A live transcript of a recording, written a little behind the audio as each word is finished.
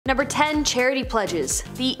Number 10. Charity pledges.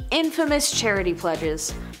 The infamous charity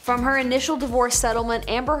pledges. From her initial divorce settlement,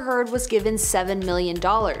 Amber Heard was given $7 million.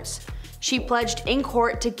 She pledged in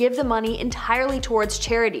court to give the money entirely towards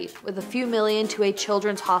charity, with a few million to a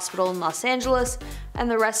children's hospital in Los Angeles and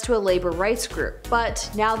the rest to a labor rights group. But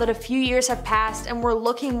now that a few years have passed and we're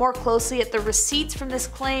looking more closely at the receipts from this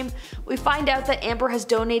claim, we find out that Amber has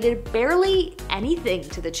donated barely anything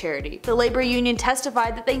to the charity. The labor union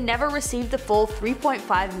testified that they never received the full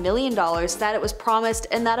 $3.5 million that it was promised,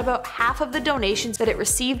 and that about half of the donations that it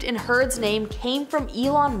received in Heard's name came from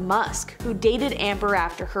Elon Musk, who dated Amber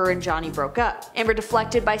after her and Johnny broke up. Amber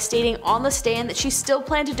deflected by stating on the stand that she still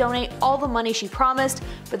planned to donate all the money she promised,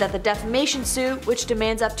 but that the defamation suit, which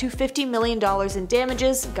demands up to $50 million in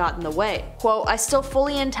damages, got in the way. Quote, "I still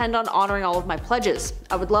fully intend on honoring all of my pledges.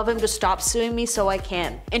 I would love him to stop suing me so I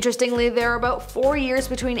can." Interestingly, there are about 4 years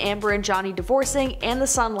between Amber and Johnny divorcing and the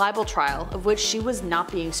Sun libel trial, of which she was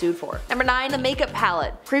not being sued for. Number 9. The makeup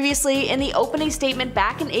palette. Previously, in the opening statement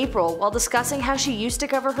back in April, while discussing how she used to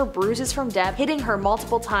cover her bruises from Depp hitting her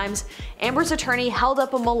multiple times, Amber's attorney held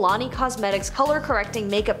up a Milani Cosmetics color correcting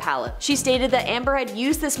makeup palette. She stated that Amber had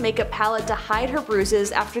used this makeup palette to hide her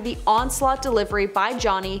bruises after the onslaught delivery by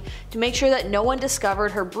Johnny to make sure that no one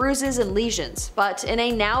discovered her bruises and lesions. But in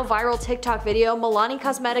a now viral TikTok video, Milani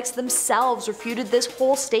Cosmetics themselves refuted this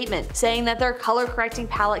whole statement, saying that their color correcting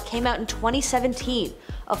palette came out in 2017.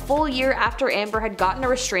 A full year after Amber had gotten a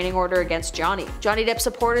restraining order against Johnny. Johnny Depp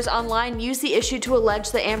supporters online used the issue to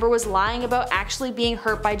allege that Amber was lying about actually being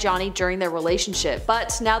hurt by Johnny during their relationship.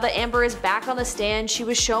 But now that Amber is back on the stand, she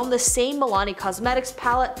was shown the same Milani Cosmetics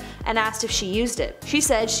palette and asked if she used it. She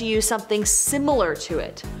said she used something similar to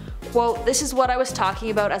it. Quote, "This is what I was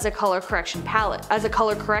talking about as a color correction palette, as a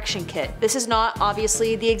color correction kit. This is not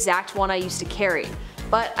obviously the exact one I used to carry,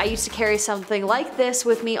 but I used to carry something like this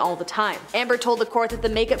with me all the time." Amber told the court that the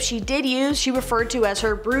makeup she did use she referred to as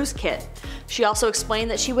her bruise kit. She also explained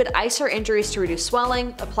that she would ice her injuries to reduce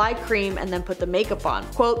swelling, apply cream, and then put the makeup on.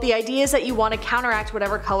 Quote, "The idea is that you want to counteract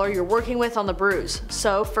whatever color you're working with on the bruise.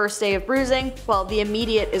 So first day of bruising, well, the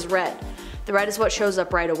immediate is red. The red is what shows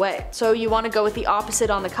up right away. So you want to go with the opposite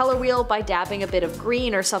on the color wheel by dabbing a bit of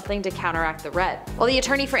green or something to counteract the red." While the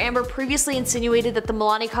attorney for Amber previously insinuated that the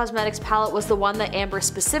Milani Cosmetics palette was the one that Amber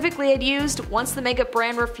specifically had used, once the makeup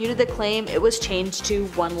brand refuted the claim, it was changed to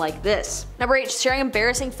one like this. Number 8. Sharing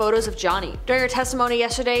embarrassing photos of Johnny. During her testimony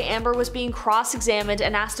yesterday, Amber was being cross-examined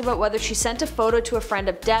and asked about whether she sent a photo to a friend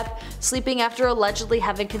of Depp sleeping after allegedly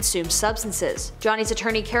having consumed substances. Johnny's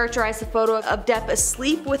attorney characterized the photo of Depp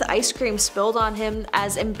asleep with ice cream spilled on him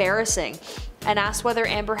as embarrassing, and asked whether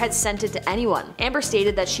Amber had sent it to anyone. Amber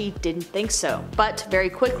stated that she didn't think so. But very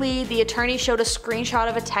quickly, the attorney showed a screenshot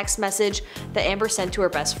of a text message that Amber sent to her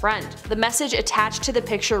best friend. The message attached to the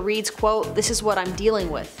picture reads, quote, "This is what I'm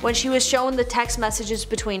dealing with." When she was shown the text messages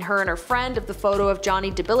between her and her friend of the photo of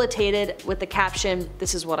Johnny debilitated with the caption,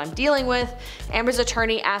 "This is what I'm dealing with," Amber's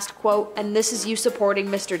attorney asked, quote, "And this is you supporting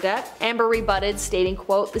Mr. Depp?" Amber rebutted, stating,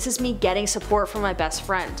 quote, "This is me getting support from my best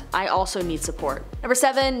friend. I also need support." Number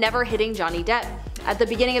 7. Never hitting Johnny Depp. At the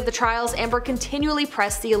beginning of the trials, Amber continually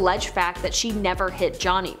pressed the alleged fact that she never hit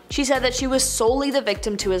Johnny. She said that she was solely the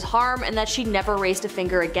victim to his harm and that she never raised a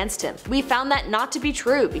finger against him. We found that not to be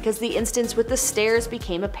true because the instance with the stairs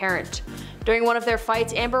became apparent. During one of their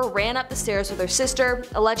fights, Amber ran up the stairs with her sister.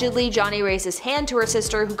 Allegedly, Johnny raised his hand to her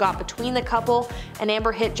sister, who got between the couple, and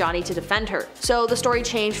Amber hit Johnny to defend her. So the story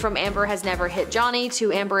changed from Amber has never hit Johnny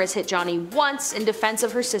to Amber has hit Johnny once in defense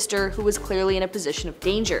of her sister, who was clearly in a position of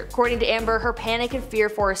danger. According to Amber, her panic and fear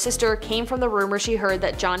for her sister came from the rumor she heard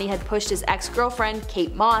that Johnny had pushed his ex-girlfriend,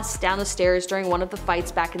 Kate Moss, down the stairs during one of the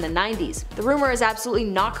fights back in the 90s. The rumor is absolutely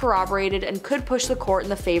not corroborated and could push the court in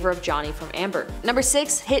the favor of Johnny from Amber. Number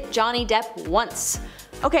 6. Hit Johnny Depp once.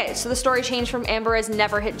 Okay, so the story changed from Amber has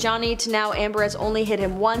never hit Johnny to now Amber has only hit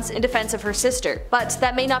him once in defense of her sister. But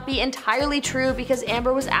that may not be entirely true because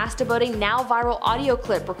Amber was asked about a now viral audio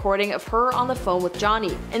clip recording of her on the phone with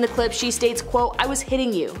Johnny. In the clip, she states, quote, "I was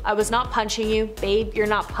hitting you. I was not punching you. Babe, you're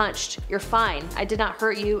not punched. You're fine. I did not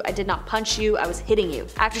hurt you. I did not punch you. I was hitting you."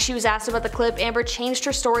 After she was asked about the clip, Amber changed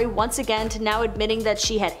her story once again to now admitting that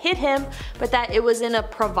she had hit him, but that it was in a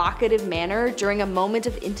provocative manner during a moment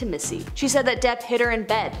of intimacy. She said that Depp hit her in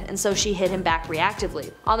bed, and so she hit him back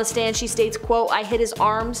reactively. On the stand, she states, quote, "I hit his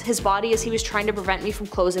arms, his body as he was trying to prevent me from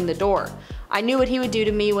closing the door. I knew what he would do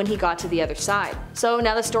to me when he got to the other side." So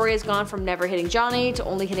now the story has gone from never hitting Johnny to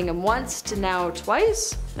only hitting him once to now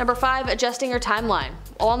twice. Number 5. Adjusting her timeline.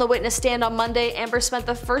 While on the witness stand on Monday, Amber spent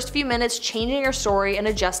the first few minutes changing her story and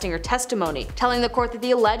adjusting her testimony, telling the court that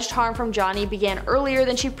the alleged harm from Johnny began earlier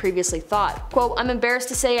than she previously thought. Quote, "I'm embarrassed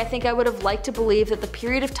to say I think I would have liked to believe that the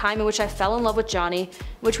period of time in which I fell in love with Johnny,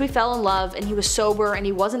 in which we fell in love and he was sober and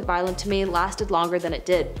he wasn't violent to me, lasted longer than it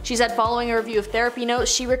did." She said following a review of therapy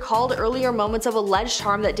notes, she recalled earlier moments of alleged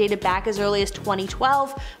harm that dated back as early as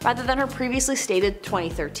 2012 rather than her previously stated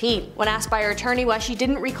 2013. When asked by her attorney why she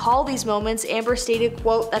didn't recall these moments, Amber stated,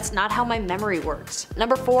 quote, "That's not how my memory works."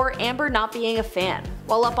 Number 4. Amber not being a fan.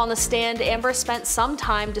 While up on the stand, Amber spent some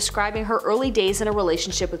time describing her early days in a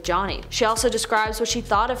relationship with Johnny. She also describes what she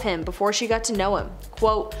thought of him before she got to know him.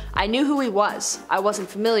 Quote, "I knew who he was. I wasn't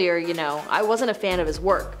familiar, I wasn't a fan of his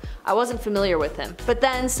work. I wasn't familiar with him." But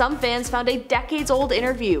then some fans found a decades-old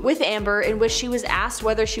interview with Amber in which she was asked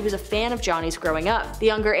whether she was a fan of Johnny's growing up. The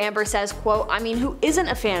younger Amber says, quote, "I mean, who isn't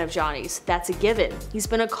a fan of Johnny's? That's a given. He's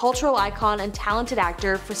been a cultural icon and talented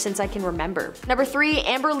actor since I can remember." Number 3.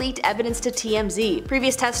 Amber leaked evidence to TMZ.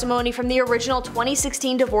 Previous testimony from the original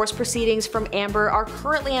 2016 divorce proceedings from Amber are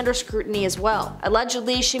currently under scrutiny as well.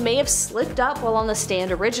 Allegedly, she may have slipped up while on the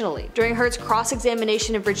stand originally. During Heard's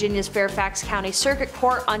cross-examination in Virginia's Fairfax County Circuit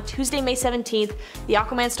Court on Tuesday, May 17th, the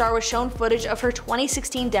Aquaman star was shown footage of her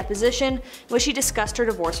 2016 deposition in which she discussed her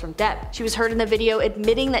divorce from Depp. She was heard in the video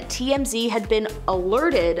admitting that TMZ had been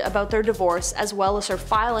alerted about their divorce as well as her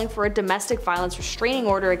filing for a domestic violence restraining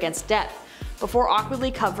order against Depp, before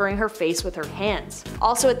awkwardly covering her face with her hands.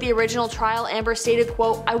 Also at the original trial, Amber stated,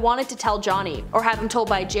 quote, "I wanted to tell Johnny, or have him told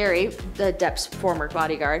by Jerry," the Depp's former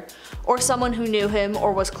bodyguard, "or someone who knew him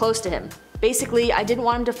or was close to him. Basically, I didn't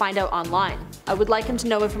want him to find out online. I would like him to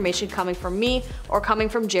know information coming from me or coming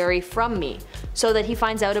from Jerry from me, so that he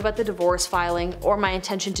finds out about the divorce filing or my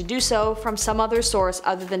intention to do so from some other source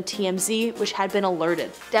other than TMZ, which had been alerted."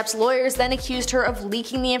 Depp's lawyers then accused her of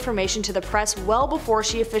leaking the information to the press well before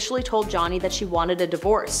she officially told Johnny that she wanted a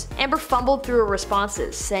divorce. Amber fumbled through her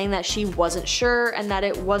responses, saying that she wasn't sure and that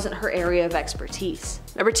it wasn't her area of expertise.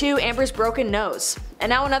 Number 2. Amber's broken nose. And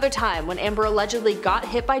now another time when Amber allegedly got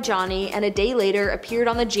hit by Johnny and a day later appeared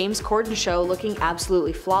on the James Corden show looking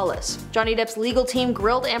absolutely flawless. Johnny Depp's legal team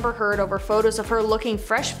grilled Amber Heard over photos of her looking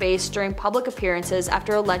fresh-faced during public appearances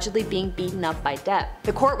after allegedly being beaten up by Depp.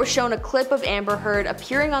 The court was shown a clip of Amber Heard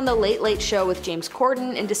appearing on the Late Late Show with James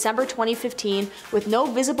Corden in December 2015 with no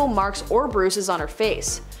visible marks or bruises on her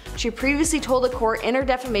face. She previously told the court in her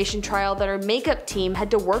defamation trial that her makeup team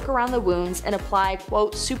had to work around the wounds and apply,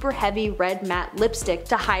 quote, "super heavy red matte lipstick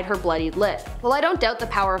to hide her bloodied lip." While I don't doubt the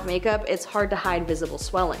power of makeup, it's hard to hide visible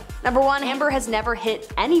swelling. Number 1. Amber has never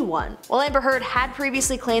hit anyone. While Amber Heard had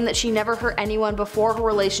previously claimed that she never hurt anyone before her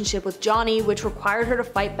relationship with Johnny, which required her to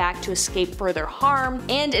fight back to escape further harm,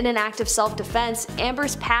 and in an act of self-defense,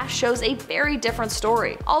 Amber's past shows a very different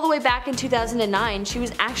story. All the way back in 2009, she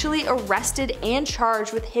was actually arrested and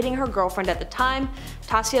charged with hitting her girlfriend at the time,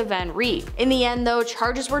 Tasia Van Ree. In the end though,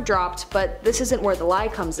 charges were dropped, but this isn't where the lie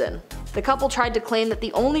comes in. The couple tried to claim that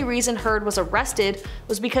the only reason Heard was arrested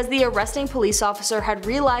was because the arresting police officer had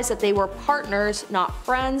realized that they were partners, not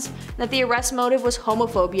friends, and that the arrest motive was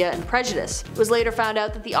homophobia and prejudice. It was later found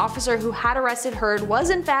out that the officer who had arrested Heard was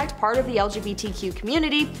in fact part of the LGBTQ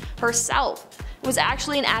community herself. Was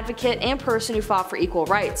actually an advocate and person who fought for equal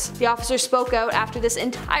rights. The officer spoke out after this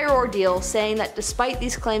entire ordeal, saying that despite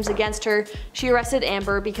these claims against her, she arrested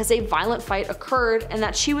Amber because a violent fight occurred and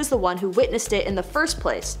that she was the one who witnessed it in the first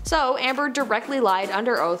place. So Amber directly lied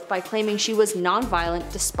under oath by claiming she was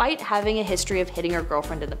non-violent despite having a history of hitting her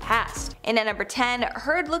girlfriend in the past. And at number 10,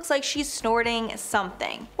 Heard looks like she's snorting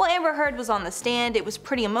something. While Amber Heard was on the stand, it was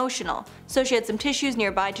pretty emotional, so she had some tissues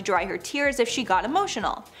nearby to dry her tears if she got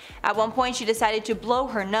emotional. At one point she decided to blow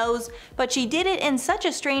her nose, but she did it in such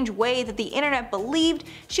a strange way that the internet believed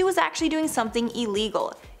she was actually doing something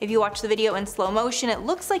illegal. If you watch the video in slow motion, it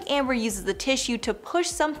looks like Amber uses the tissue to push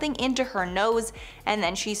something into her nose and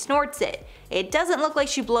then she snorts it. It doesn't look like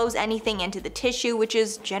she blows anything into the tissue, which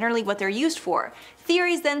is generally what they're used for.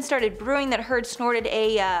 Theories then started brewing that Heard snorted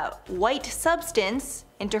a white substance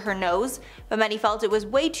into her nose, but many felt it was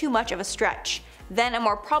way too much of a stretch. Then a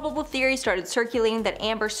more probable theory started circulating that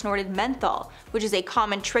Amber snorted menthol, which is a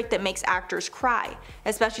common trick that makes actors cry,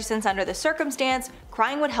 especially since under the circumstance,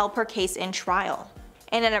 crying would help her case in trial.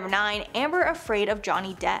 And at number 9, Amber afraid of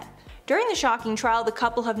Johnny Depp. During the shocking trial, the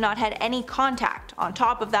couple have not had any contact. On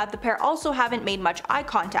top of that, the pair also haven't made much eye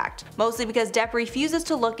contact, mostly because Depp refuses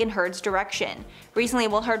to look in Heard's direction. Recently,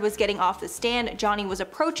 while Heard was getting off the stand, Johnny was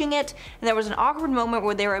approaching it, and there was an awkward moment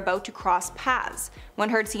where they were about to cross paths. When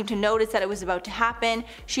Heard seemed to notice that it was about to happen,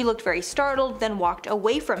 she looked very startled, then walked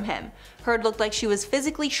away from him. Heard looked like she was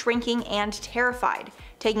physically shrinking and terrified.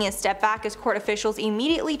 Taking a step back as court officials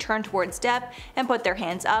immediately turned towards Depp and put their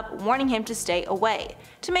hands up, warning him to stay away.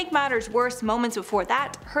 To make matters worse, moments before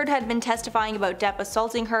that, Heard had been testifying about Depp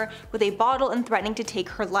assaulting her with a bottle and threatening to take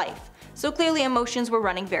her life. So clearly emotions were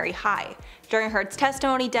running very high. During Heard's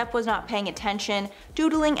testimony, Depp was not paying attention,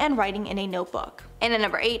 doodling and writing in a notebook. And at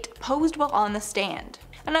number 8, posed while on the stand.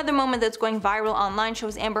 Another moment that's going viral online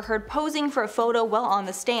shows Amber Heard posing for a photo while on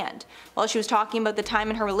the stand. While she was talking about the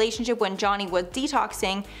time in her relationship when Johnny was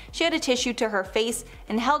detoxing, she had a tissue to her face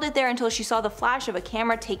and held it there until she saw the flash of a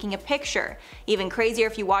camera taking a picture. Even crazier,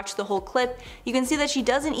 if you watch the whole clip, you can see that she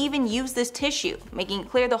doesn't even use this tissue, making it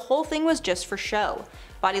clear the whole thing was just for show.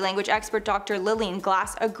 Body language expert Dr. Lillian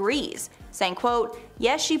Glass agrees, saying, quote,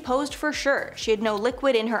 "Yes, she posed for sure. She had no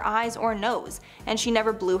liquid in her eyes or nose, and she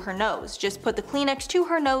never blew her nose, just put the Kleenex to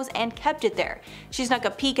her nose and kept it there. She snuck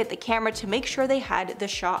a peek at the camera to make sure they had the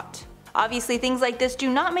shot." Obviously, things like this do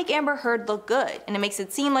not make Amber Heard look good, and it makes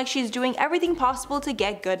it seem like she's doing everything possible to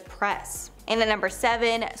get good press. And at number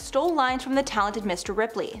 7, stole lines from the talented Mr.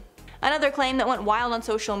 Ripley. Another claim that went wild on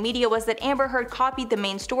social media was that Amber Heard copied the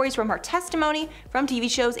main stories from her testimony from TV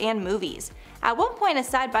shows and movies. At one point, a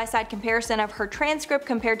side-by-side comparison of her transcript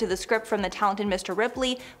compared to the script from the talented Mr.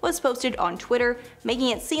 Ripley was posted on Twitter, making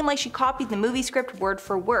it seem like she copied the movie script word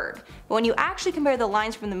for word. But when you actually compare the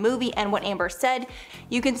lines from the movie and what Amber said,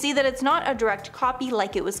 you can see that it's not a direct copy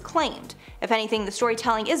like it was claimed. If anything, the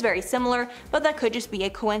storytelling is very similar, but that could just be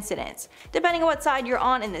a coincidence. Depending on what side you're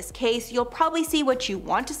on in this case, you'll probably see what you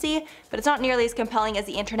want to see, but it's not nearly as compelling as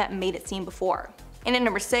the internet made it seem before. And at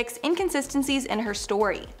number 6, inconsistencies in her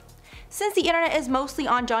story. Since the internet is mostly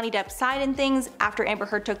on Johnny Depp's side in things, after Amber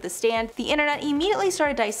Heard took the stand, the internet immediately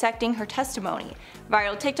started dissecting her testimony.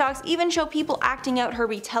 Viral TikToks even show people acting out her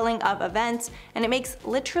retelling of events, and it makes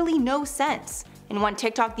literally no sense. In one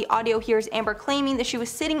TikTok, the audio hears Amber claiming that she was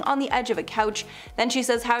sitting on the edge of a couch, then she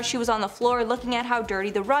says how she was on the floor looking at how dirty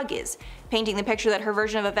the rug is, painting the picture that her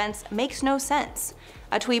version of events makes no sense.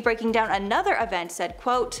 A tweet breaking down another event said,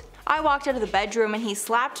 quote, "I walked out of the bedroom and he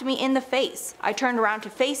slapped me in the face. I turned around to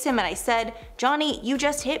face him and I said, 'Johnny, you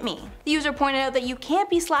just hit me.'" The user pointed out that you can't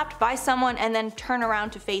be slapped by someone and then turn around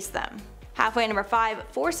to face them. Halfway at number 5,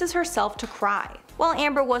 forces herself to cry. While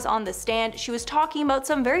Amber was on the stand, she was talking about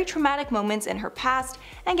some very traumatic moments in her past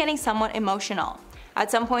and getting somewhat emotional.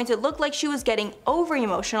 At some points it looked like she was getting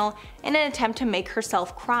over-emotional in an attempt to make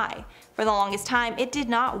herself cry. For the longest time, it did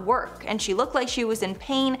not work, and she looked like she was in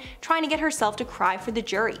pain trying to get herself to cry for the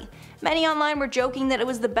jury. Many online were joking that it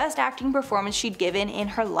was the best acting performance she'd given in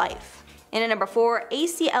her life. And at number 4,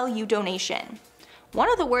 ACLU donation. One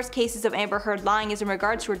of the worst cases of Amber Heard lying is in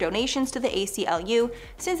regards to her donations to the ACLU,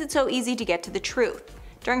 since it's so easy to get to the truth.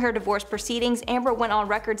 During her divorce proceedings, Amber went on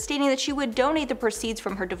record stating that she would donate the proceeds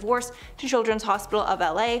from her divorce to Children's Hospital of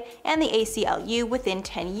LA and the ACLU within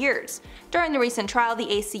 10 years. During the recent trial, the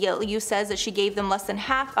ACLU says that she gave them less than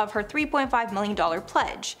half of her $3.5 million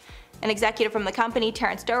pledge. An executive from the company,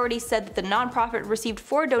 Terrence Doherty, said that the nonprofit received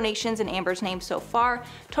 4 donations in Amber's name so far,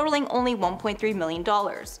 totaling only $1.3 million.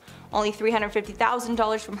 Only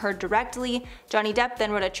 $350,000 from her directly. Johnny Depp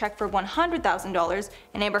then wrote a check for $100,000,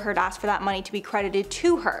 and Amber Heard asked for that money to be credited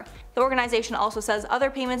to her. The organization also says other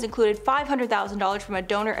payments included $500,000 from a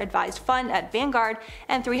donor-advised fund at Vanguard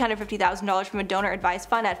and $350,000 from a donor-advised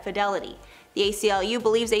fund at Fidelity. The ACLU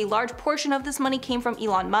believes a large portion of this money came from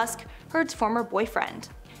Elon Musk, Heard's former boyfriend.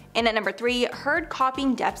 And at number 3, Heard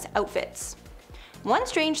copying Depp's outfits. One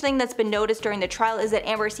strange thing that's been noticed during the trial is that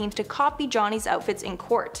Amber seems to copy Johnny's outfits in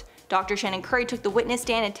court. Dr. Shannon Curry took the witness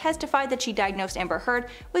stand and testified that she diagnosed Amber Heard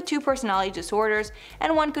with 2 personality disorders,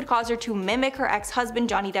 and one could cause her to mimic her ex-husband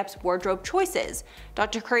Johnny Depp's wardrobe choices.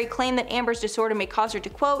 Dr. Curry claimed that Amber's disorder may cause her to,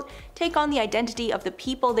 quote, "take on the identity of the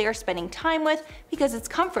people they are spending time with because it's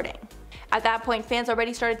comforting." At that point, fans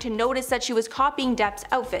already started to notice that she was copying Depp's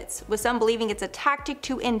outfits, with some believing it's a tactic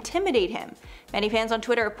to intimidate him. Many fans on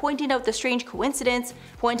Twitter are pointing out the strange coincidence,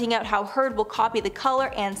 pointing out how Heard will copy the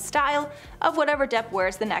color and style of whatever Depp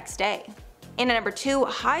wears the next day. And at number 2,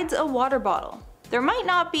 hides a water bottle. There might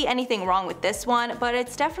not be anything wrong with this one, but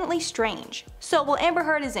it's definitely strange. So while Amber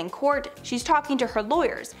Heard is in court, she's talking to her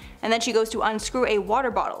lawyers, and then she goes to unscrew a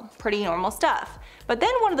water bottle. Pretty normal stuff. But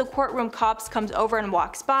then one of the courtroom cops comes over and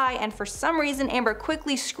walks by, and for some reason Amber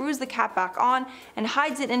quickly screws the cap back on and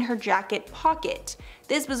hides it in her jacket pocket.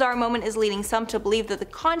 This bizarre moment is leading some to believe that the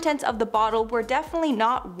contents of the bottle were definitely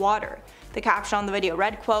not water. The caption on the video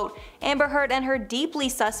read, quote, "Amber Heard and her deeply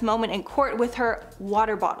sus moment in court with her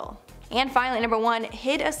water bottle." And finally, number 1,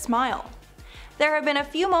 hid a smile. There have been a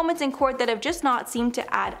few moments in court that have just not seemed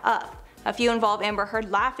to add up. A few involve Amber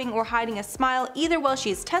Heard laughing or hiding a smile either while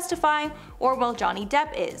she is testifying or while Johnny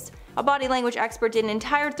Depp is. A body language expert did an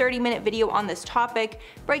entire 30-minute video on this topic,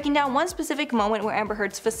 breaking down one specific moment where Amber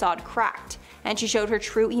Heard's facade cracked, and she showed her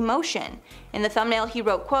true emotion. In the thumbnail he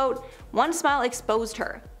wrote, quote, "One smile exposed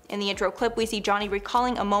her." In the intro clip we see Johnny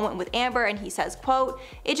recalling a moment with Amber and he says, quote,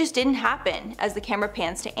 "It just didn't happen." As the camera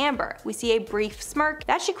pans to Amber, we see a brief smirk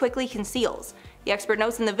that she quickly conceals. The expert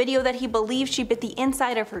notes in the video that he believes she bit the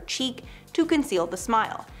inside of her cheek to conceal the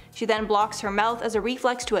smile. She then blocks her mouth as a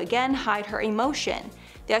reflex to again hide her emotion.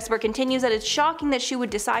 The expert continues that it's shocking that she would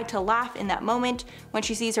decide to laugh in that moment when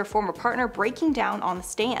she sees her former partner breaking down on the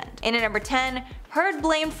stand. In at number 10, Heard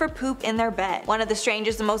blamed for poop in their bed. One of the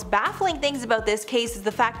strangest and most baffling things about this case is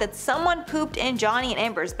the fact that someone pooped in Johnny and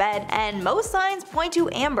Amber's bed, and most signs point to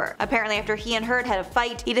Amber. Apparently after he and Heard had a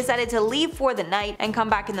fight, he decided to leave for the night and come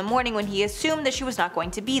back in the morning when he assumed that she was not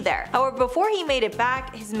going to be there. However, before he made it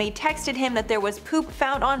back, his maid texted him that there was poop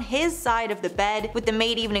found on his side of the bed, with the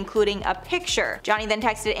maid even including a picture. Johnny then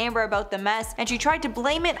texted Amber about the mess, and she tried to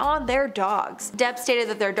blame it on their dogs. Depp stated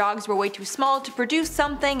that their dogs were way too small to produce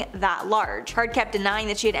something that large. Heard kept denying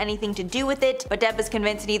that she had anything to do with it, but Depp is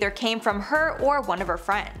convinced it either came from her or one of her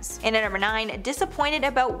friends. And at number 9, disappointed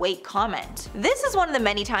about weight comment. This is one of the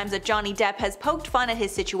many times that Johnny Depp has poked fun at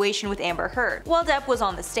his situation with Amber Heard. While Depp was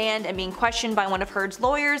on the stand and being questioned by one of Heard's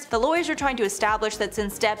lawyers, the lawyers were trying to establish that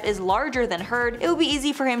since Depp is larger than Heard, it would be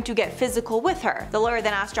easy for him to get physical with her. The lawyer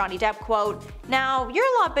then asked Johnny Depp, quote, "Now,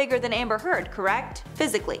 you're a lot bigger than Amber Heard, correct?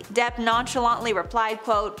 Physically." Depp nonchalantly replied,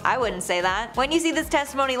 quote, "I wouldn't say that." When you see this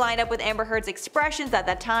testimony lined up with Amber Heard's expressions at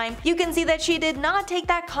that time, you can see that she did not take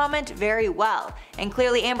that comment very well, and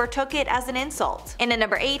clearly Amber took it as an insult. And at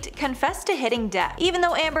number 8, confessed to hitting Depp. Even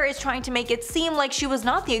though Amber is trying to make it seem like she was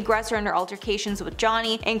not the aggressor in her altercations with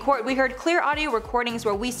Johnny, in court we heard clear audio recordings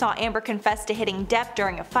where we saw Amber confess to hitting Depp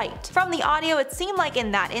during a fight. From the audio, it seemed like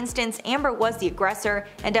in that instance Amber was the aggressor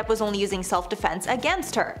and Depp was only using self-defense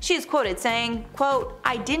against her. She is quoted saying, quote,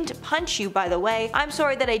 "I didn't punch you, by the way. I'm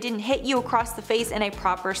sorry that I didn't hit you across the face in a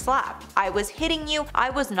proper slap. I was hitting you, I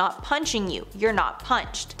was not punching you. You're not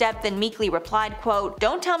punched." Depp then meekly replied, quote,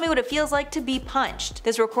 "Don't tell me what it feels like to be punched."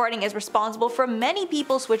 This recording is responsible for many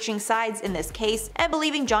people switching sides in this case and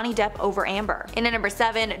believing Johnny Depp over Amber. In at number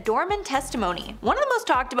 7, doorman testimony. One of the most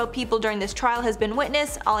talked about people during this trial has been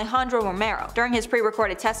witness Alejandro Romero. During his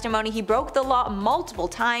pre-recorded testimony, he broke the law multiple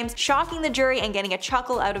times, shocking the jury and getting a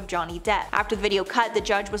chuckle out of Johnny Depp. After the video cut, the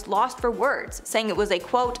judge was lost for words, saying it was a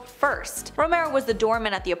quote, "first." Romero was the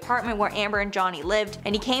doorman at the apartment where Amber and Johnny lived,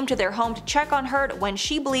 and he came to their home to check on Heard when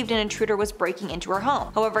she believed an intruder was breaking into her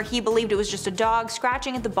home. However, he believed it was just a dog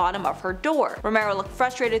scratching at the bottom of her door. Romero looked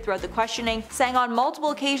frustrated throughout the questioning, saying on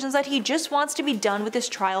multiple occasions that he just wants to be done with this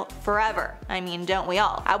trial forever. I mean, don't we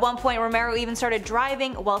all? At one point, Romero even started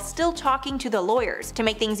driving while still talking to the lawyers. To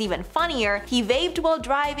make things even funnier, he vaped while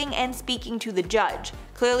driving and speaking to the judge,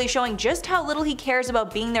 clearly showing just how little he cares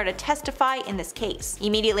about being there to testify in this case.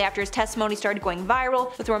 Immediately after his testimony started going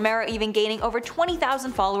viral, with Romero even gaining over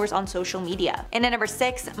 20,000 followers on social media. And at number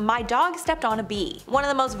 6, my dog stepped on a bee. One of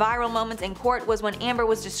the most viral moments in court was when Amber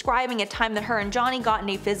was describing a time that her and Johnny got in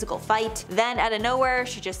a physical fight. Then out of nowhere,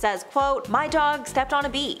 she just says, quote, "My dog stepped on a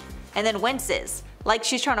bee," and then winces, like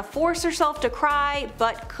she's trying to force herself to cry,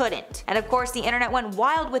 but couldn't. And of course the internet went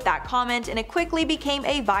wild with that comment and it quickly became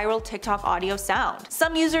a viral TikTok audio sound.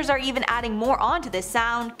 Some users are even adding more onto this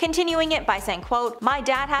sound, continuing it by saying, quote, "My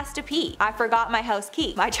dad has to pee. I forgot my house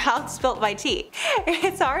key. My child spilt my tea."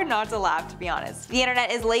 It's hard not to laugh, to be honest. The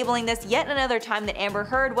internet is labeling this yet another time that Amber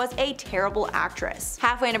Heard was a terrible actress.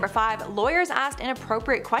 Halfway at number 5, lawyers asked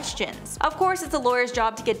inappropriate questions. Of course it's a lawyer's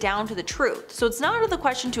job to get down to the truth, so it's not out of the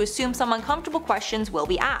question to assume some uncomfortable questions will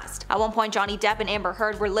be asked. At one point, Johnny Depp and Amber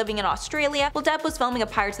Heard were living in Australia while Depp was filming a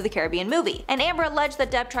Pirates of the Caribbean movie, and Amber alleged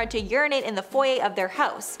that Depp tried to urinate in the foyer of their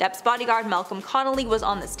house. Depp's bodyguard Malcolm Connolly was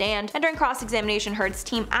on the stand, and during cross-examination Heard's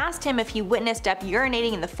team asked him if he witnessed Depp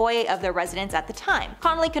urinating in the foyer of their residence at the time.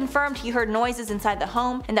 Connolly confirmed he heard noises inside the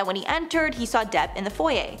home and that when he entered he saw Depp in the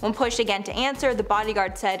foyer. When pushed again to answer, the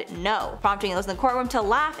bodyguard said no, prompting those in the courtroom to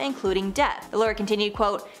laugh, including Depp. The lawyer continued,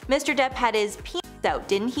 quote, "Mr. Depp had his penis out,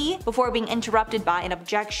 didn't he?" before being interrupted by an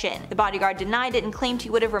objection. The bodyguard denied it and claimed he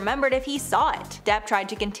would have remembered if he saw it. Depp tried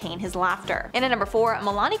to contain his laughter. And at number 4,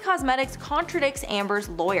 Milani Cosmetics contradicts Amber's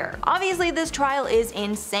lawyer. Obviously this trial is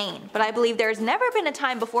insane, but I believe there's never been a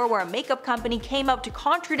time before where a makeup company came out to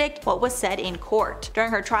contradict what was said in court.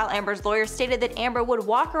 During her trial, Amber's lawyer stated that Amber would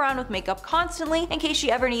walk around with makeup constantly in case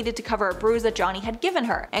she ever needed to cover a bruise that Johnny had given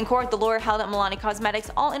her. In court, the lawyer held up Milani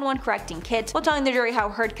Cosmetics' all-in-one correcting kit while telling the jury how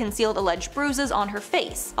Heard concealed alleged bruises on her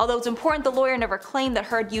face. Although it's important, the lawyer never claimed that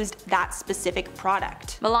Heard used that specific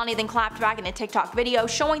product. Milani then clapped back in a TikTok video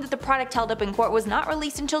showing that the product held up in court was not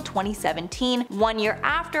released until 2017, 1 year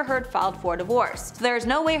after Heard filed for divorce. So there is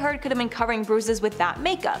no way Heard could have been covering bruises with that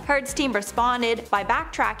makeup. Heard's team responded by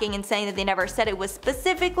backtracking and saying that they never said it was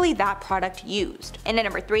specifically that product used. And at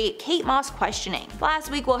number 3, Kate Moss questioning.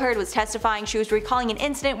 Last week while Heard was testifying, she was recalling an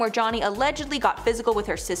incident where Johnny allegedly got physical with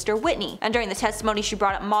her sister Whitney, and during the testimony she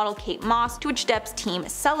brought up model Kate Moss, to which Depp's team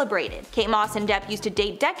celebrated. Kate Moss and Depp used to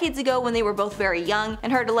date decades ago when they were both very young,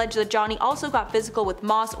 and Heard alleged that Johnny also got physical with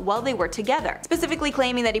Moss while they were together, specifically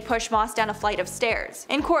claiming that he pushed Moss down a flight of stairs.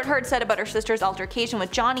 In court, Heard said about her sister's altercation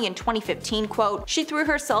with Johnny in 2015, quote, "She threw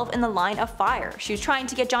herself in the line of fire. She was trying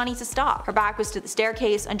to get Johnny to stop. Her back was to the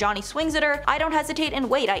staircase and Johnny swings at her. I don't hesitate and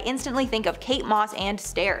wait. I instantly think of Kate Moss and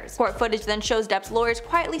stairs." Court footage then shows Depp's lawyers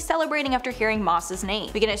quietly celebrating after hearing Moss's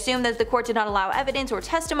name. We can assume that the court did not allow evidence or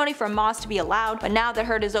testimony from Moss to be allowed, but now that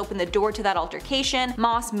Heard has opened the door to that altercation,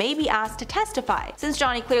 Moss may be asked to testify. Since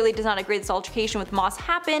Johnny clearly does not agree this altercation with Moss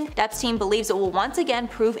happened, Depp's team believes it will once again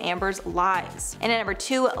prove Amber's lies. And at number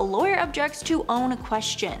 2, a lawyer objects to own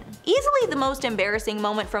question. Easily the most embarrassing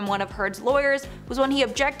moment from one of Heard's lawyers was when he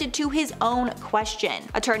objected to his own question.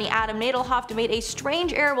 Attorney Adam Nadelhoff made a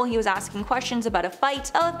strange error while he was asking questions about a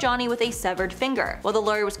fight that left Johnny with a severed finger. While the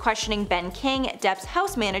lawyer was questioning Ben King, Depp's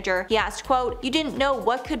house manager, he asked, quote, "You didn't know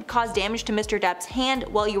what could cause damage to Mr. Depp's hand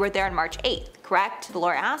while you were there on March 8th. Correct?" the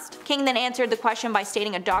lawyer asked. King then answered the question by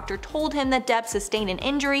stating a doctor told him that Depp sustained an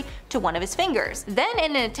injury to one of his fingers. Then,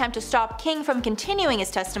 in an attempt to stop King from continuing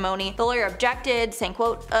his testimony, the lawyer objected, saying,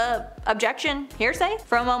 quote, objection, hearsay?"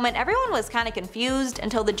 For a moment, everyone was kinda confused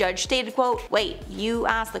until the judge stated, quote, "Wait, you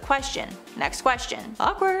asked the question. Next question."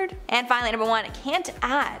 Awkward. And finally, number 1, can't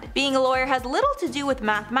add. Being a lawyer has little to do with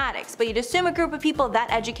mathematics, but you'd assume a group of people that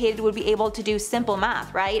educated would be able to do simple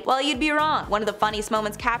math, right? Well, you'd be wrong. One of the funniest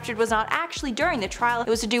moments captured was not actually during the trial, it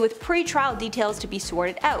was to do with pre-trial details to be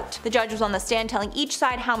sorted out. The judge was on the stand telling each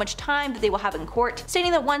side how much time that they will have in court,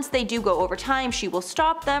 stating that once they do go over time, she will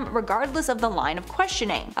stop them regardless of the line of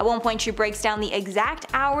questioning. At one point, she breaks down the exact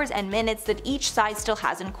hours and minutes that each side still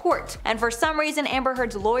has in court, and for some reason Amber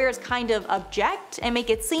Heard's lawyers kind of object and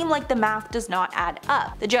make it seem like the math does not add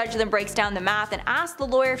up. The judge then breaks down the math and asks the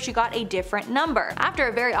lawyer if she got a different number. After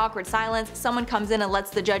a very awkward silence, someone comes in and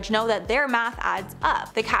lets the judge know that their math adds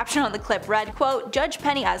up. The caption on the clip read, quote, "Judge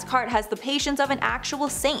Penny Ascart has the patience of an actual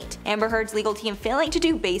saint. Amber Heard's legal team failing to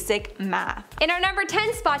do basic math." In our number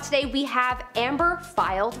 10 spot today, we have Amber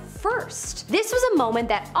filed first. This was a moment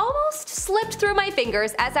that almost slipped through my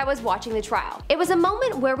fingers as I was watching the trial. It was a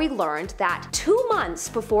moment where we learned that 2 months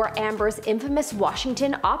before Amber's infamous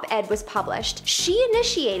Washington op-ed was published, she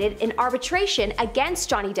initiated an arbitration against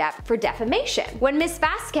Johnny Depp for defamation. When Ms.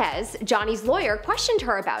 Vasquez, Johnny's lawyer, questioned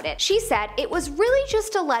her about it, she said it was really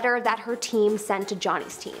just a letter that her team sent to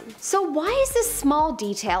Johnny's team. So why is this small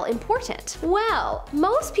detail important? Well,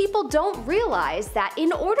 most people don't realize that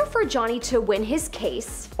in order for Johnny to win his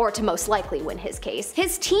case, or to most likely win his case,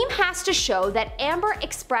 his team has to show that Amber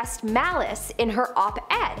expressed malice in her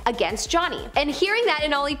op-ed against Johnny. And hearing that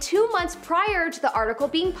in only 2 months prior to the article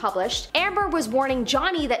being published, Amber was warning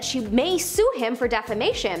Johnny that she may sue him for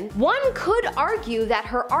defamation, one could argue that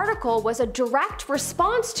her article was a direct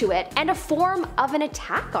response to it and a form of an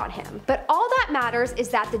attack on him. But all that matters is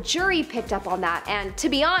that the jury picked up on that, and to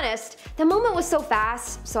be honest, the moment was so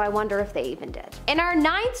fast, so I wonder if they even did. In our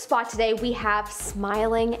 9th spot today, we have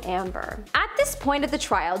Smiling Amber. At this point of the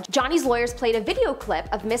trial, Johnny's lawyers played a video clip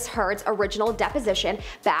of Miss Heard's original deposition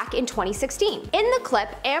back in 2016. In the clip,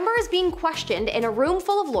 Amber is being questioned in a room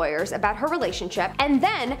full of lawyers about her relationship, and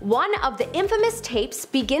then one of the infamous tapes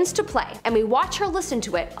begins to play, and we watch her listen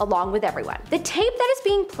to it along with everyone. The tape that is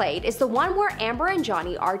being played is the one where Amber and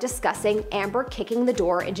Johnny are discussing Amber kicking the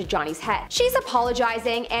door into Johnny's head. She's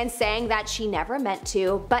apologizing and saying that she never meant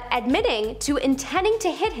to, but admitting to intending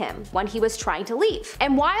to hit him when he was trying to leave.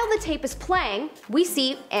 And while the tape is playing, we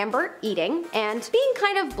see Amber eating and being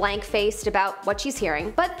kind of blank-faced about what she's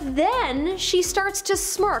hearing, but then she starts to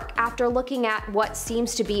smirk after looking at what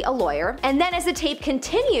seems to be a lawyer, and then as the tape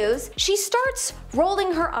continues, she starts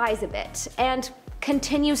rolling her eyes a bit, and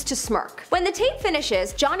continues to smirk. When the tape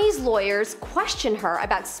finishes, Johnny's lawyers question her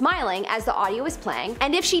about smiling as the audio is playing,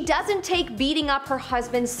 and if she doesn't take beating up her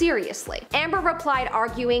husband seriously. Amber replied,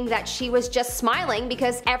 arguing that she was just smiling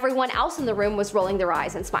because everyone else in the room was rolling their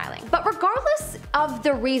eyes and smiling. But regardless of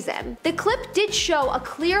the reason, the clip did show a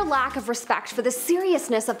clear lack of respect for the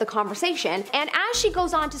seriousness of the conversation, and as she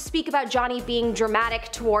goes on to speak about Johnny being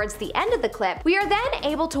dramatic towards the end of the clip, we are then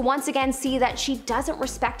able to once again see that she doesn't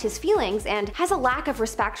respect his feelings and has a lack of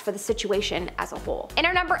respect for the situation as a whole. In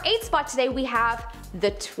our number 8 spot today, we have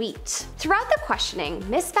the tweet. Throughout the questioning,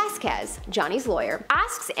 Ms. Vasquez, Johnny's lawyer,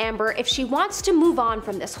 asks Amber if she wants to move on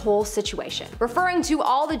from this whole situation, referring to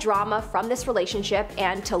all the drama from this relationship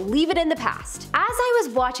and to leave it in the past. As I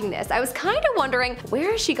was watching this, I was kind of wondering,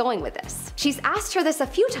 where is she going with this? She's asked her this a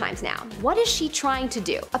few times now. What is she trying to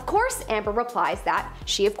do? Of course, Amber replies that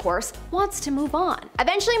she, of course, wants to move on.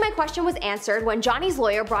 Eventually, my question was answered when Johnny's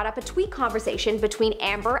lawyer brought up a tweet conversation between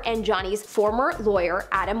Amber and Johnny's former lawyer,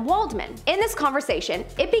 Adam Waldman. In this conversation,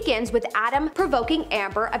 it begins with Adam provoking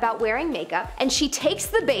Amber about wearing makeup, and she takes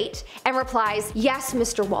the bait and replies, "Yes,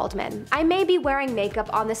 Mr. Waldman, I may be wearing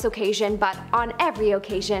makeup on this occasion, but on every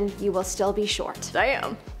occasion you will still be short."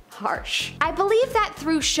 Damn. Harsh. I believe that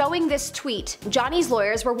through showing this tweet, Johnny's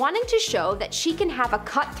lawyers were wanting to show that she can have a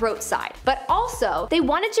cutthroat side, but also they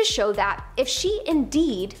wanted to show that if she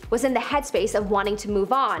indeed was in the headspace of wanting to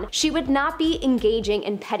move on, she would not be engaging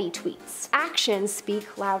in petty tweets. Actions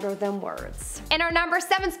speak louder than words. In our number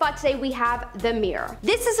 7 spot today, we have the mirror.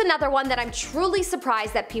 This is another one that I'm truly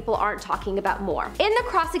surprised that people aren't talking about more. In the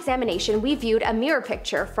cross-examination, we viewed a mirror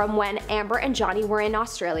picture from when Amber and Johnny were in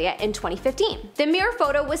Australia in 2015. The mirror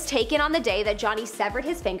photo was taken on the day that Johnny severed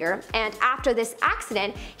his finger, and after this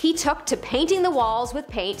accident, he took to painting the walls with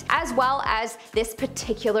paint as well as this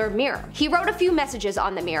particular mirror. He wrote a few messages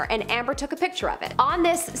on the mirror, and Amber took a picture of it. On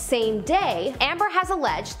this same day, Amber has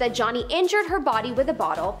alleged that Johnny injured her body with a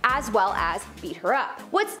bottle as well as beat her up.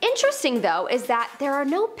 What's interesting though is that there are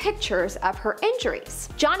no pictures of her injuries.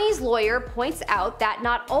 Johnny's lawyer points out that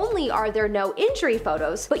not only are there no injury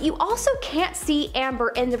photos, but you also can't see Amber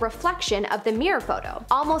in the reflection of the mirror photo,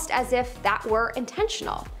 almost as if that were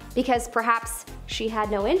intentional, because perhaps she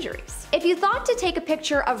had no injuries. If you thought to take a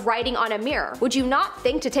picture of writing on a mirror, would you not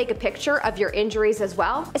think to take a picture of your injuries as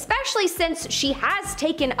well? Especially since she has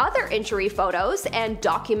taken other injury photos and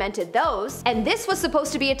documented those, and this was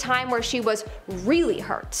supposed to be a time where she was really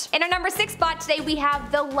hurt. In our number 6 spot today, we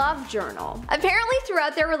have the love journal. Apparently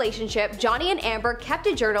throughout their relationship, Johnny and Amber kept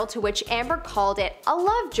a journal to which Amber called it a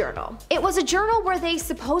love journal. It was a journal where they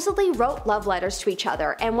supposedly wrote love letters to each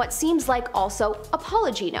other and what seems like also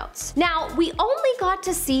apology notes. Now, we only got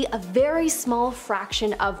to see a very small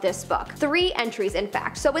fraction of this book, 3 entries in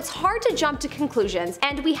fact, so it's hard to jump to conclusions,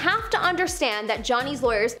 and we have to understand that Johnny's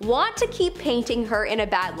lawyers want to keep painting her in a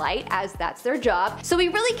bad light, as that's their job, so we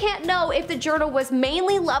really can't know if the journal was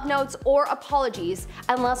mainly love notes or apologies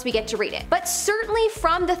unless we get to read it. But certainly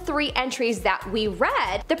from the 3 entries that we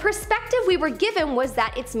read, the perspective we were given was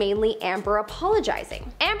that it's mainly Amber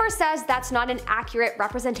apologizing. Amber says that's not an accurate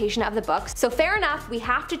representation of the book, so fair enough, we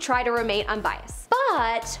have to try to remain unbiased.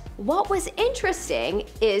 But what was interesting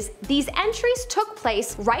is these entries took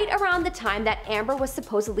place right around the time that Amber was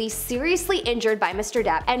supposedly seriously injured by Mr.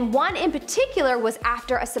 Depp, and one in particular was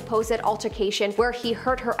after a supposed altercation where he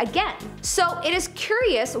hurt her again. So it is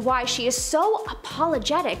curious why she is so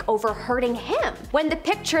apologetic over hurting him, when the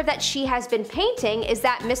picture that she has been painting is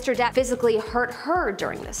that Mr. Depp physically hurt her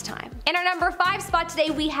during this time. In our number 5 spot today,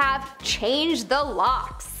 we have Change the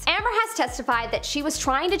Locks. Amber has testified that she was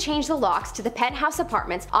trying to change the locks to the penthouse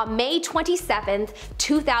apartments on May 27th,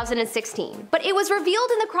 2016. But it was revealed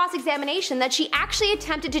in the cross-examination that she actually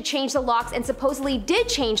attempted to change the locks and supposedly did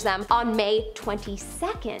change them on May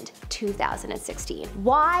 22nd, 2016.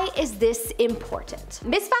 Why is this important?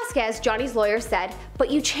 Ms. Vasquez, Johnny's lawyer, said, "But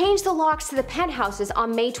you changed the locks to the penthouses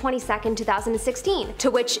on May 22nd, 2016, to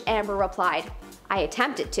which Amber replied, "I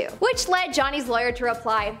attempted to," which led Johnny's lawyer to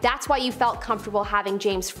reply, "That's why you felt comfortable having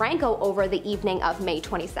James Franco over the evening of May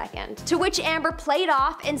 22nd. To which Amber played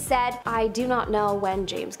off and said, "I do not know when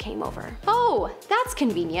James came over." Oh, that's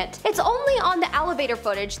convenient. It's only on the elevator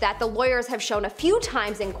footage that the lawyers have shown a few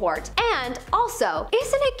times in court, and also,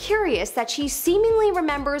 isn't it curious that she seemingly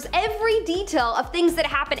remembers every detail of things that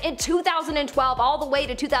happened in 2012 all the way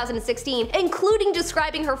to 2016, including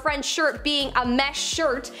describing her friend's shirt being a mesh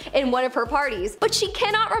shirt in one of her parties, but she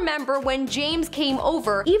cannot remember when James came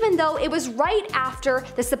over, even though it was right after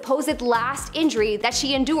the supposed last injury that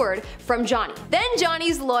she endured from Johnny. Then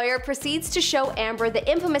Johnny's lawyer proceeds to show Amber the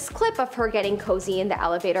infamous clip of her getting cozy in the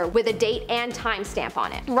elevator with a date and timestamp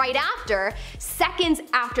on it. Right after, seconds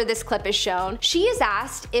after this clip is shown, she is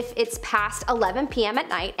asked if it's past 11 p.m. at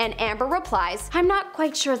night, and Amber replies, "I'm not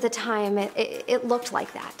quite sure the time, it looked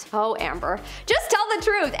like that." Oh, Amber, just tell the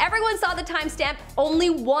truth. Everyone saw the timestamp only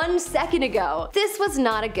 1 second ago. This was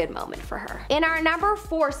not a good moment for her. In our number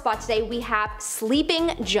 4 spot today, we have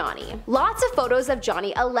sleeping Johnny. Lots of photos of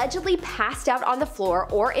Johnny allegedly passed out on the floor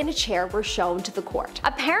or in a chair were shown to the court.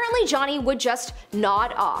 Apparently Johnny would just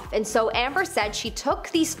nod off, and so Amber said she took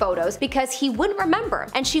these photos because he wouldn't remember,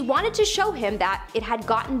 and she wanted to show him that it had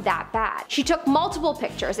gotten that bad. She took multiple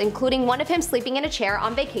pictures, including one of him sleeping in a chair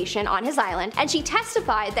on vacation on his island, and she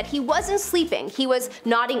testified that he wasn't sleeping, he was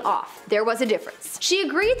nodding off. There was a difference. She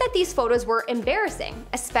agreed that these photos were embarrassing,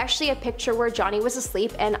 especially a picture where Johnny was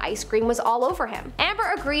asleep and ice cream was all over him.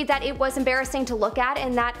 Amber agreed that it was embarrassing to look at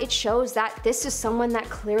and that it shows that this is someone that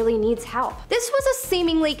clearly needs help. This was a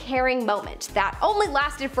seemingly caring moment that only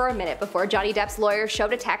lasted for a minute before Johnny Depp's lawyer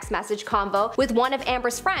showed a text message convo with one of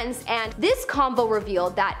Amber's friends, and this convo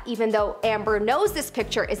revealed that even though Amber knows this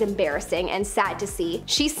picture is embarrassing and sad to see,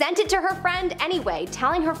 she sent it to her friend anyway,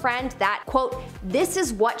 telling her friend that, quote, "this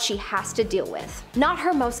is what she has to deal with." Not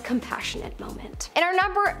her most compassionate moment. In our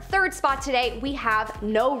number 3rd spot today, we have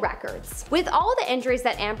no records. With all the injuries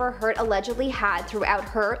that Amber Heard allegedly had throughout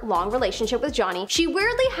her long relationship with Johnny, she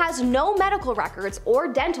weirdly has no medical records or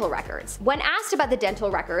dental records. When asked about the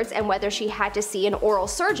dental records and whether she had to see an oral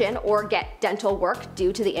surgeon or get dental work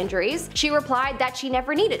due to the injuries, she replied that she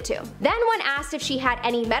never needed to. Then when asked if she had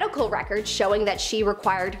any medical records showing that she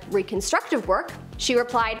required reconstructive work, she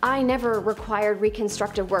replied, "I never required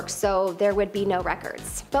reconstructive work, so there would be no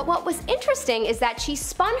records." But what was interesting is that she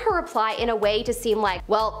spun her reply in a way to seem like,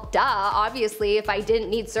 well, duh, obviously if I didn't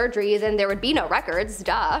need surgery then there would be no records,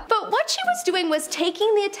 duh. But what she was doing was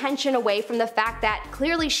taking the attention away from the fact that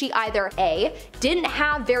clearly she either A, didn't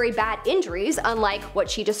have very bad injuries, unlike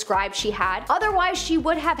what she described she had, otherwise she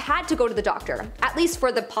would have had to go to the doctor, at least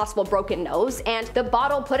for the possible broken nose, and the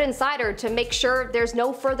bottle put inside her to make sure there's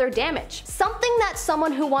no further damage. Something that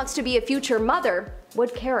someone who wants to be a future mother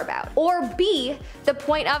would care about. Or B, the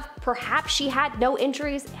point of perhaps she had no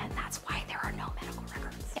injuries and that's why there are no medical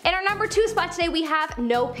records. In our number 2 spot today, we have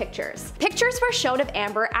no pictures. Pictures were shown of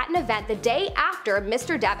Amber at an event the day after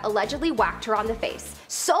Mr. Depp allegedly whacked her on the face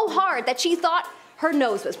so hard that she thought her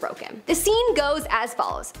nose was broken. The scene goes as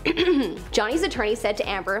follows. Johnny's attorney said to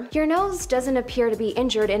Amber, "Your nose doesn't appear to be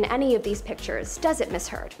injured in any of these pictures, does it, Miss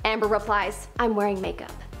Heard?" Amber replies, "I'm wearing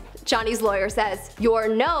makeup." Johnny's lawyer says, "Your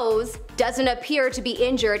nose doesn't appear to be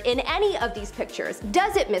injured in any of these pictures,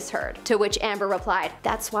 does it, Miss Heard?" To which Amber replied,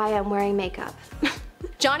 "That's why I'm wearing makeup."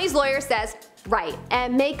 Johnny's lawyer says, "Right,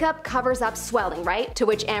 and makeup covers up swelling, right?" To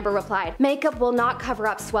which Amber replied, "Makeup will not cover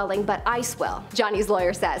up swelling, but ice will." Johnny's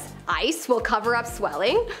lawyer says, "Ice will cover up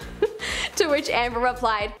swelling?" To which Amber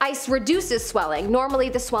replied, "Ice reduces swelling. Normally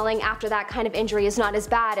the swelling after that kind of injury is not as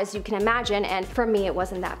bad as you can imagine, and for me it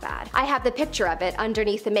wasn't that bad. I have the picture of it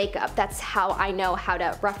underneath the makeup. That's how I know how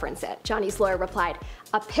to reference it." Johnny's lawyer replied,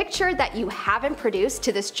 "A picture that you haven't produced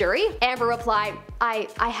to this jury?" Amber replied,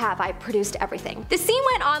 I produced everything." The scene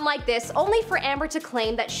went on like this, only for Amber to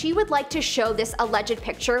claim that she would like to show this alleged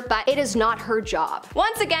picture, but it is not her job.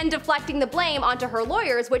 Once again deflecting the blame onto her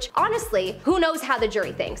lawyers, which honestly, who knows how the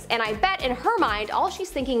jury thinks, and I bet in her mind all she's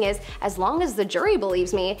thinking is, as long as the jury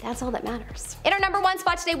believes me, that's all that matters. In our number 1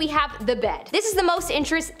 spot today, we have the bed. This is the most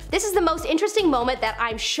interesting moment that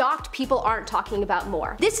I'm shocked people aren't talking about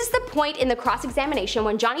more. This is the point in the cross-examination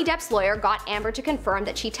when Johnny Depp's lawyer got Amber to confirm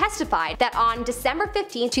that she testified that on December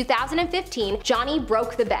 15, 2015, Johnny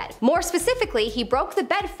broke the bed. More specifically, he broke the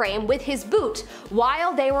bed frame with his boot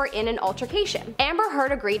while they were in an altercation. Amber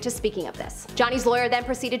Heard agreed to speaking of this. Johnny's lawyer then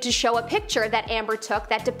proceeded to show a picture that Amber took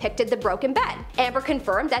that depicted the broken bed. Amber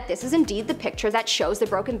confirmed that this is indeed the picture that shows the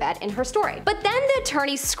broken bed in her story. But then the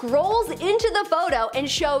attorney scrolls into the photo and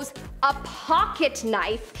shows a pocket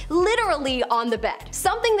knife literally on the bed.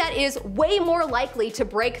 Something that is way more likely to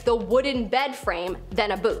break the wooden bed frame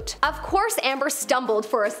than a boot. Of course, Amber stumbled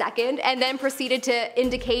for a second and then proceeded to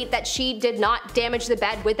indicate that she did not damage the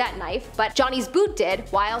bed with that knife, but Johnny's boot did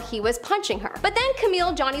while he was punching her. But then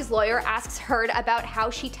Camille, Johnny's lawyer, asks Heard about how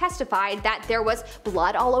she testified that there was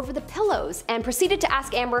blood all over the pillows and proceeded to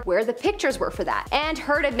ask Amber where the pictures were for that, and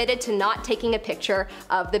Heard admitted to not taking a picture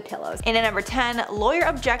of the pillows. And at number 10, lawyer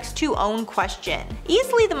objects to to own question.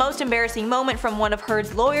 Easily the most embarrassing moment from one of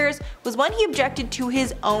Heard's lawyers was when he objected to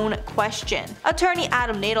his own question. Attorney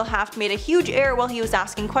Adam Nadelhaft made a huge error while he was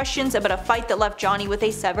asking questions about a fight that left Johnny with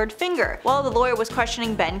a severed finger. While the lawyer was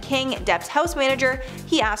questioning Ben King, Depp's house manager,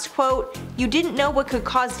 he asked, quote, "You didn't know what could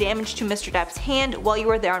cause damage to Mr. Depp's hand while you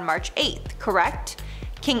were there on March 8th, correct?"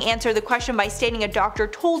 King answered the question by stating a doctor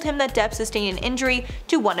told him that Depp sustained an injury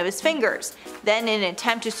to one of his fingers. Then, in an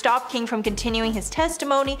attempt to stop King from continuing his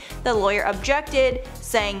testimony, the lawyer objected,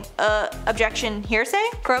 saying, objection, hearsay?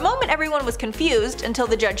 For a moment everyone was confused until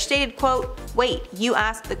the judge stated, quote, "Wait, you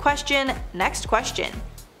asked the question, next question."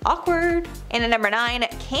 Awkward. And at number 9,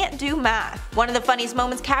 can't do math. One of the funniest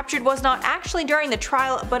moments captured was not actually during the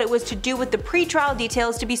trial, but it was to do with the pre-trial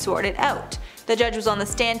details to be sorted out. The judge was on the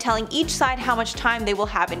stand telling each side how much time they will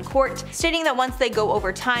have in court, stating that once they go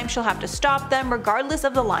over time she'll have to stop them regardless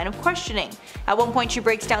of the line of questioning. At one point she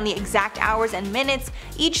breaks down the exact hours and minutes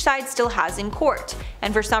each side still has in court,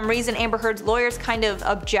 and for some reason Amber Heard's lawyers kind of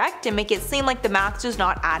object and make it seem like the math does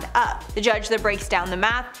not add up. The judge then breaks down the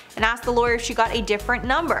math and asks the lawyer if she got a different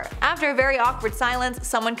number. After a very awkward silence,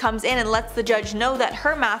 someone comes in and lets the judge know that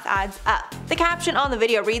her math adds up. The caption on the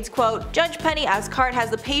video reads, quote, "Judge Penny Ascart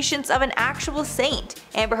has the patience of an actual saint.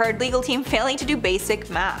 Amber Heard legal team failing to do basic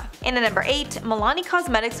math." And at number 8, Milani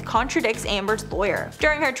Cosmetics contradicts Amber's lawyer.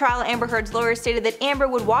 During her trial, Amber Heard's lawyer stated that Amber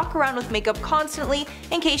would walk around with makeup constantly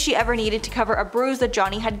in case she ever needed to cover a bruise that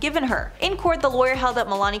Johnny had given her. In court, the lawyer held up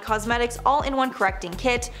Milani Cosmetics' all-in-one correcting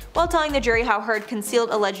kit while telling the jury how Heard concealed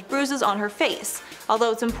alleged bruises on her face.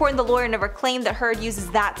 Although it's important, the lawyer never claimed that Heard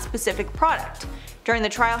uses that specific product. During the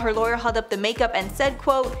trial, her lawyer held up the makeup and said,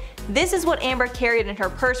 quote, "This is what Amber carried in her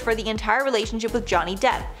purse for the entire relationship with Johnny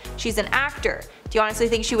Depp. She's an actor. Do you honestly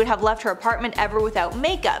think she would have left her apartment ever without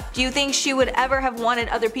makeup? Do you think she would ever have wanted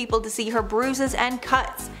other people to see her bruises and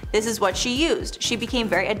cuts? This is what she used. She became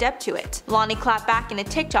very adept to it." Milani clapped back in a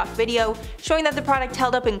TikTok video, showing that the product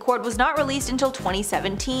held up in court was not released until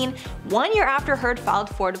 2017, 1 year after Heard filed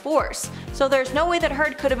for divorce. So there's no way that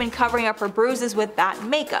Heard could have been covering up her bruises with that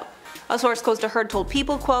makeup. A source close to Heard told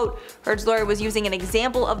People, quote, "Heard's lawyer was using an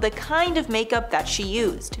example of the kind of makeup that she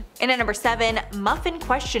used." And at number 7, muffin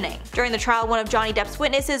questioning. During the trial, one of Johnny Depp's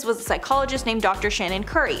witnesses was a psychologist named Dr. Shannon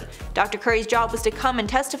Curry. Dr. Curry's job was to come and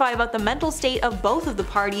testify about the mental state of both of the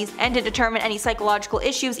parties and to determine any psychological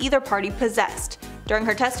issues either party possessed. During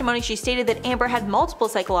her testimony, she stated that Amber had multiple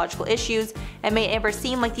psychological issues and made Amber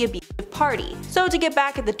seem like the abusive party. So to get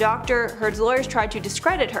back at the doctor, Heard's lawyers tried to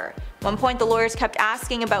discredit her. At one point, the lawyers kept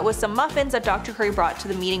asking about was some muffins that Dr. Curry brought to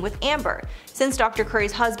the meeting with Amber. Since Dr.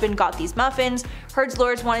 Curry's husband got these muffins, Heard's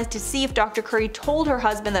lawyers wanted to see if Dr. Curry told her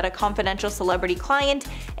husband that a confidential celebrity client,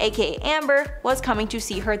 aka Amber, was coming to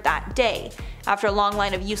see her that day. After a long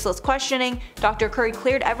line of useless questioning, Dr. Curry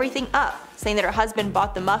cleared everything up, saying that her husband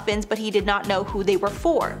bought the muffins but he did not know who they were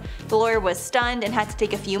for. The lawyer was stunned and had to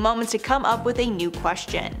take a few moments to come up with a new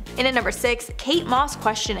question. And at number 6, Kate Moss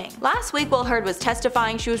questioning. Last week while Heard was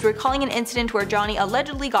testifying, she was recalling an incident where Johnny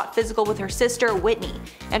allegedly got physical with her sister Whitney,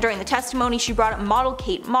 and during the testimony she brought up model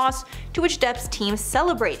Kate Moss, to which Depp's team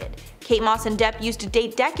celebrated. Kate Moss and Depp used to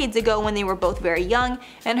date decades ago when they were both very young,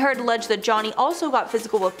 and Heard alleged that Johnny also got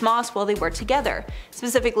physical with Moss while they were together,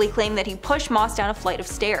 specifically claiming that he pushed Moss down a flight of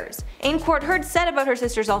stairs. In court, Heard said about her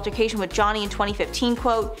sister's altercation with Johnny in 2015,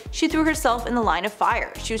 quote, "She threw herself in the line of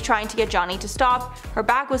fire. She was trying to get Johnny to stop, her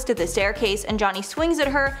back was to the staircase, and Johnny swings at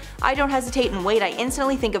her. I don't hesitate and wait, I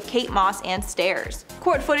instantly think of Kate Moss and stairs."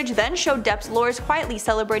 Court footage then showed Depp's lawyers quietly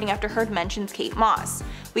celebrating after Heard mentions Kate Moss.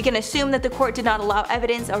 We can assume that the court did not allow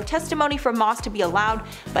evidence or testimony from Moss to be allowed,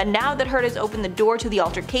 but now that Heard has opened the door to the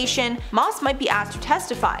altercation, Moss might be asked to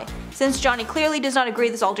testify. Since Johnny clearly does not agree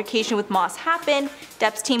this altercation with Moss happened,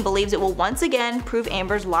 Depp's team believes it will once again prove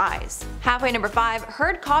Amber's lies. Halfway number 5,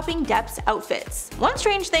 Heard copying Depp's outfits. One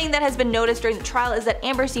strange thing that has been noticed during the trial is that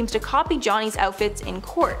Amber seems to copy Johnny's outfits in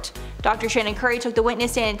court. Dr. Shannon Curry took the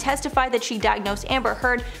witness stand and testified that she diagnosed Amber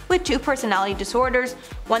Heard with 2 personality disorders,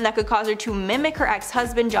 one that could cause her to mimic her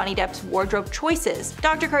ex-husband Johnny Depp's wardrobe choices.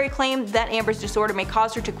 Dr. Curry claimed that Amber's disorder may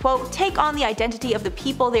cause her to, quote, "take on the identity of the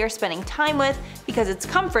people they are spending time with because it's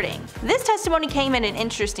comforting." This testimony came at an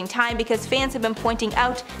interesting time because fans have been pointing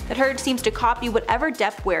out that Heard seems to copy whatever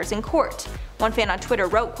Depp wears in court. One fan on Twitter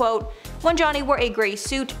wrote, quote, When Johnny wore a gray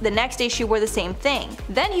suit, the next day she wore the same thing.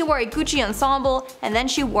 Then he wore a Gucci ensemble, and then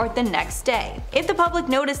she wore it the next day. If the public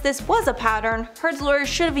noticed this was a pattern, Heard's lawyers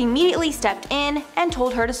should have immediately stepped in and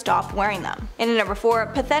told her to stop wearing them. And at number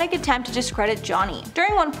 4, pathetic attempt to discredit Johnny.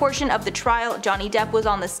 During one portion of the trial, Johnny Depp was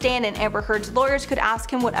on the stand and Amber Heard's lawyers could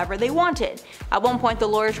ask him whatever they wanted. At one point, the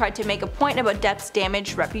lawyer tried to make a point about Depp's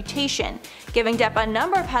damaged reputation, giving Depp a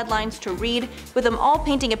number of headlines to read, with them all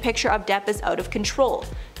painting a picture of Depp as out of control.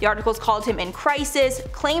 The articles called him in crisis,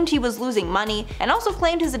 claimed he was losing money, and also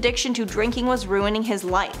claimed his addiction to drinking was ruining his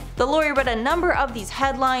life. The lawyer read a number of these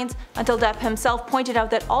headlines until Depp himself pointed out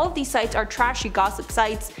that all of these sites are trashy gossip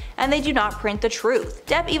sites and they do not print the truth.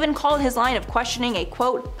 Depp even called his line of questioning a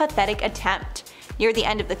quote, pathetic attempt. Near the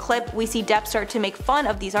end of the clip, we see Depp start to make fun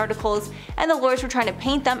of these articles, and the lawyers were trying to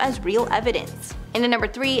paint them as real evidence. And at number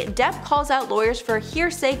 3, Depp calls out lawyers for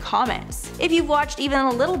hearsay comments. If you've watched even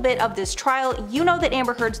a little bit of this trial, you know that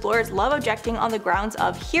Amber Heard's lawyers love objecting on the grounds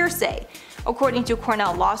of hearsay. According to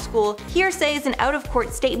Cornell Law School, hearsay is an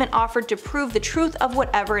out-of-court statement offered to prove the truth of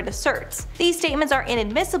whatever it asserts. These statements are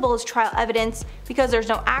inadmissible as trial evidence because there's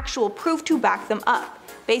no actual proof to back them up.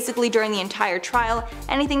 Basically, during the entire trial,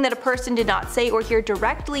 anything that a person did not say or hear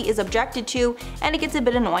directly is objected to, and it gets a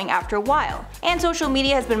bit annoying after a while. And social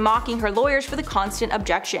media has been mocking her lawyers for the constant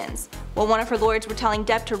objections. While one of her lawyers were telling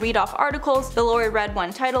Depp to read off articles, the lawyer read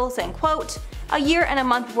one title saying, quote, "A year and a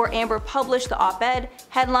month before Amber published the op-ed,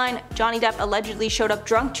 headline, Johnny Depp allegedly showed up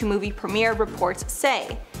drunk to movie premiere, reports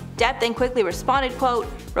say." Depp then quickly responded, quote,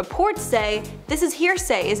 "Reports say, this is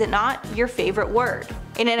hearsay, is it not? Your favorite word."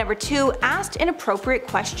 And at number 2, asked inappropriate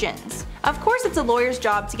questions. Of course it's a lawyer's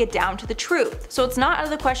job to get down to the truth, so it's not out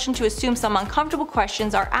of the question to assume some uncomfortable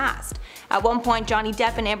questions are asked. At one point, Johnny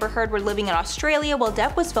Depp and Amber Heard were living in Australia while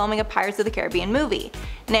Depp was filming a Pirates of the Caribbean movie,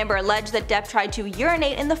 and Amber alleged that Depp tried to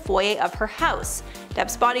urinate in the foyer of her house.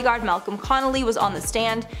 Depp's bodyguard Malcolm Connolly was on the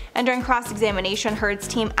stand, and during cross-examination, Heard's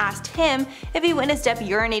team asked him if he witnessed Depp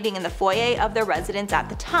urinating in the foyer of their residence at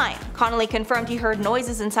the time. Connolly confirmed he heard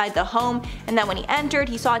noises inside the home, and that when he entered,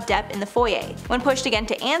 he saw Depp in the foyer. When pushed again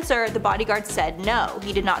to answer, the bodyguard said no,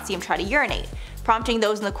 he did not see him try to urinate, prompting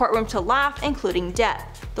those in the courtroom to laugh, including Depp.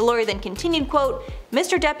 The lawyer then continued, quote,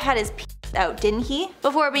 "Mr. Depp had his pee out, didn't he?"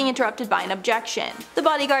 before being interrupted by an objection. The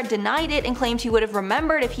bodyguard denied it and claimed he would have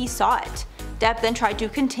remembered if he saw it. Depp then tried to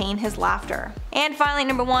contain his laughter. And finally,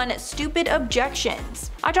 number 1, stupid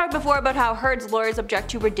objections. I talked before about how Heard's lawyers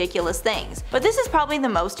object to ridiculous things, but this is probably the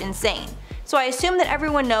most insane. So I assume that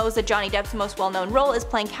everyone knows that Johnny Depp's most well-known role is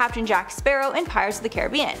playing Captain Jack Sparrow in Pirates of the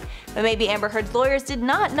Caribbean, but maybe Amber Heard's lawyers did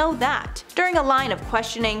not know that. During a line of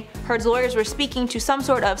questioning, Heard's lawyers were speaking to some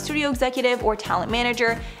sort of studio executive or talent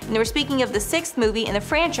manager, and they were speaking of the 6th movie in the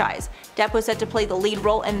franchise. Depp was set to play the lead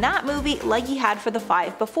role in that movie like he had for the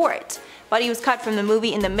 5 before it, but he was cut from the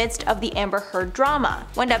movie in the midst of the Amber Heard drama.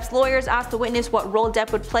 When Depp's lawyers asked the witness what role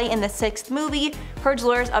Depp would play in the 6th movie, Heard's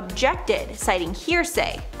lawyers objected, citing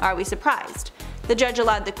hearsay. Are we surprised? The judge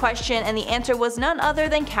allowed the question, and the answer was none other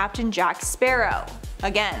than Captain Jack Sparrow.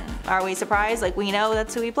 Again, are we surprised? Like, we know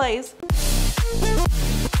that's who he plays.